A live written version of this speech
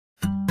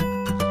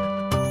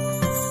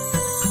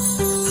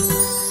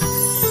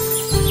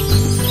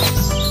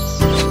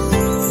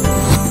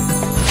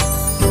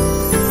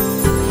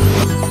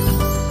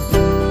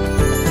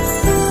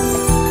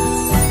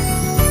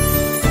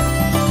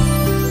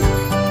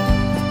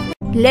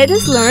let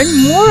us learn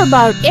more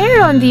about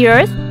air on the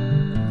earth.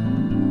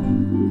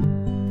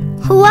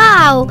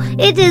 Wow,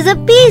 it is a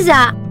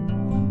pizza.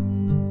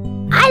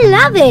 I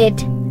love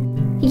it.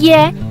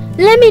 Yeah,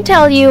 let me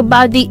tell you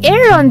about the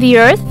air on the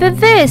earth with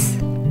this.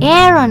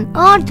 Air on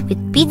earth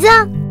with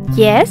pizza?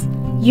 Yes,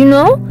 you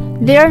know,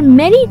 there are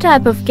many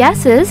types of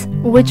gases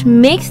which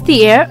makes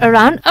the air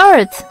around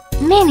earth.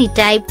 Many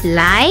types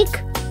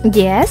like?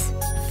 Yes,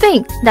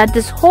 think that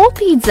this whole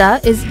pizza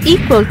is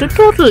equal to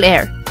total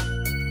air.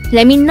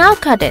 Let me now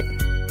cut it.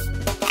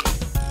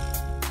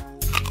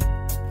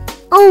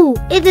 Oh,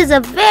 it is a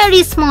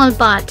very small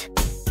part.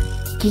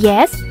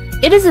 Yes,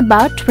 it is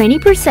about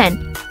 20%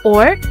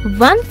 or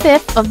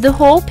 1/5 of the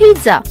whole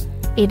pizza.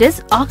 It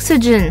is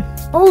oxygen.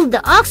 Oh,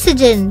 the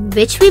oxygen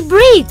which we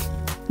breathe.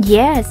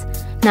 Yes,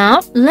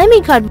 now let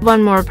me cut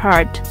one more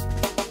part.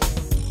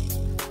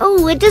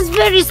 Oh, it is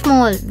very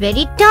small,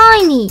 very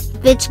tiny.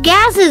 Which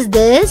gas is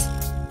this?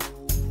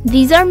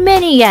 These are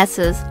many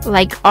gases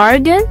like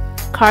argon,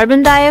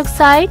 carbon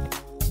dioxide.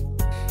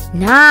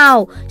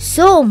 Now,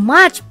 so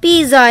much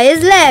pizza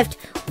is left.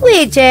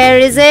 Which air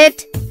is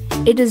it?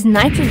 It is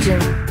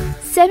nitrogen.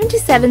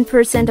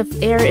 77% of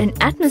air in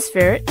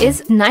atmosphere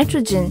is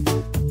nitrogen.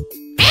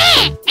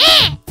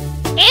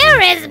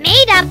 Air is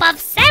made up of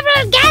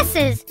several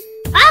gases.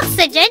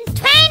 Oxygen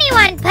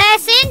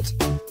 21%,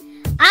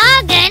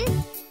 argon,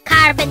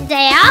 carbon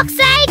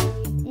dioxide,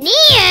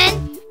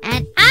 neon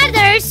and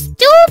others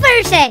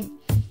 2%,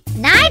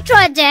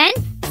 nitrogen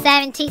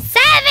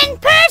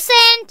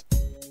 77%.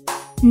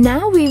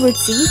 Now we would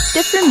see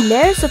different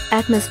layers of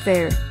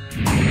atmosphere.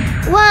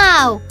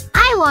 Wow,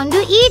 I want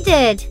to eat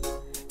it.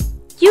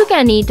 You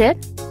can eat it.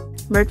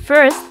 But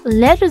first,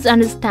 let us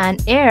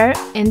understand air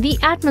in the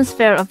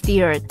atmosphere of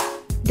the earth.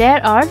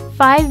 There are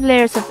 5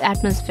 layers of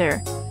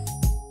atmosphere.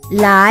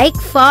 Like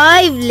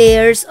 5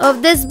 layers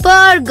of this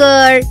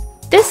burger.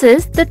 This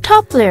is the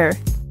top layer.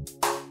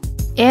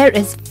 Air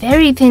is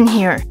very thin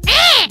here.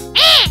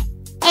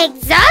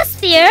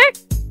 Exosphere,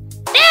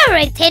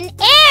 very thin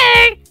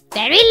air,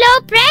 very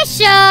low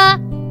pressure.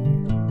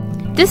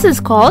 This is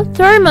called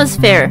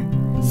thermosphere.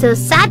 So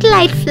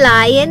satellite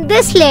fly in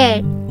this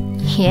layer.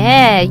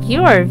 Yeah,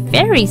 you are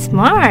very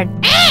smart.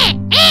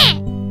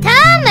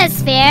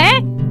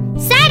 Thermosphere,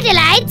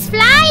 satellites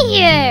fly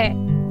here.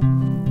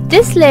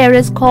 This layer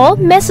is called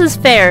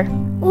mesosphere.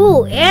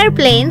 Oh,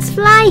 airplanes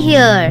fly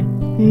here.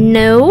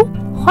 No,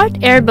 hot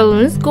air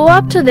balloons go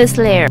up to this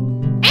layer.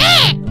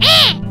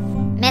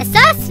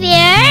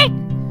 Mesosphere,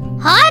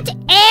 hot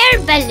air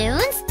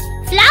balloons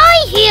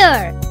fly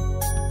here.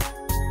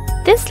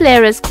 This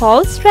layer is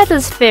called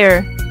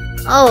stratosphere.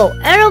 Oh,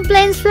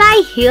 aeroplanes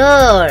fly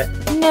here.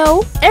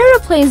 No,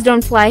 aeroplanes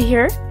don't fly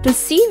here. To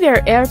see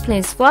where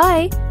airplanes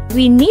fly,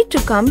 we need to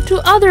come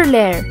to other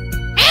layer.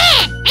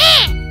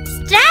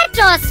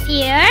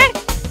 Stratosphere,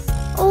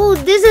 Oh,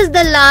 this is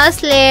the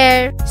last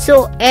layer.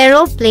 So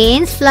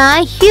aeroplanes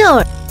fly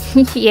here.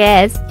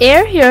 Yes,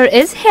 air here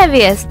is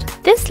heaviest.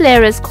 This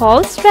layer is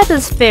called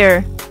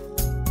stratosphere.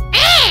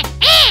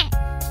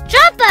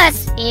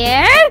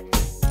 troposphere,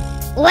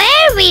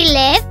 where we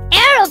live,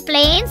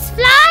 aeroplanes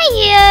fly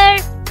here.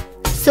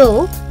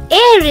 So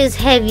air is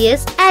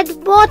heaviest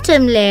at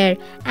bottom layer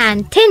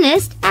and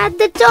thinnest at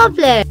the top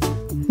layer.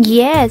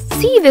 Yes,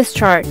 see this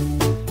chart.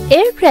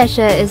 Air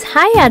pressure is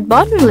high at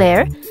bottom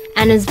layer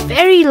and is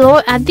very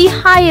low at the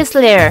highest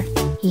layer.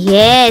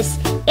 Yes,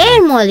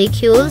 air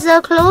molecules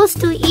are close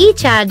to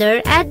each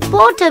other at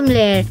bottom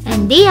layer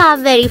and they are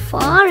very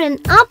far in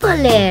upper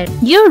layer.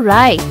 You're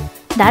right.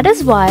 That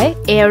is why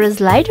air is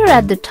lighter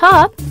at the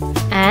top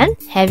and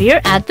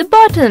heavier at the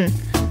bottom.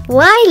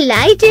 While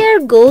light air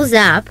goes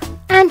up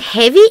and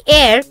heavy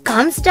air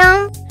comes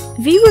down.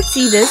 We would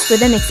see this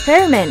with an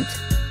experiment.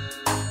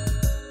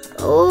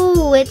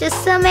 Oh, it is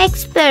some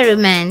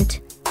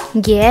experiment.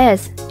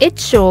 Yes, it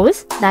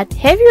shows that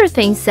heavier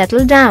things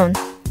settle down.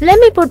 Let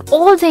me put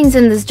all things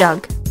in this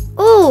jug.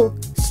 Oh,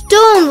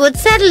 stone would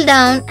settle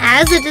down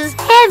as it is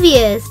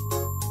heaviest.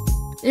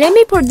 Let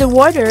me put the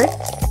water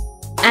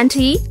and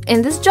tea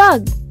in this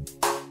jug.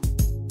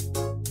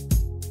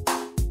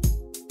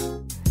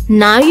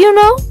 Now you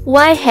know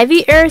why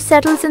heavy air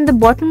settles in the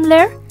bottom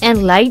layer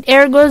and light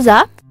air goes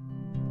up.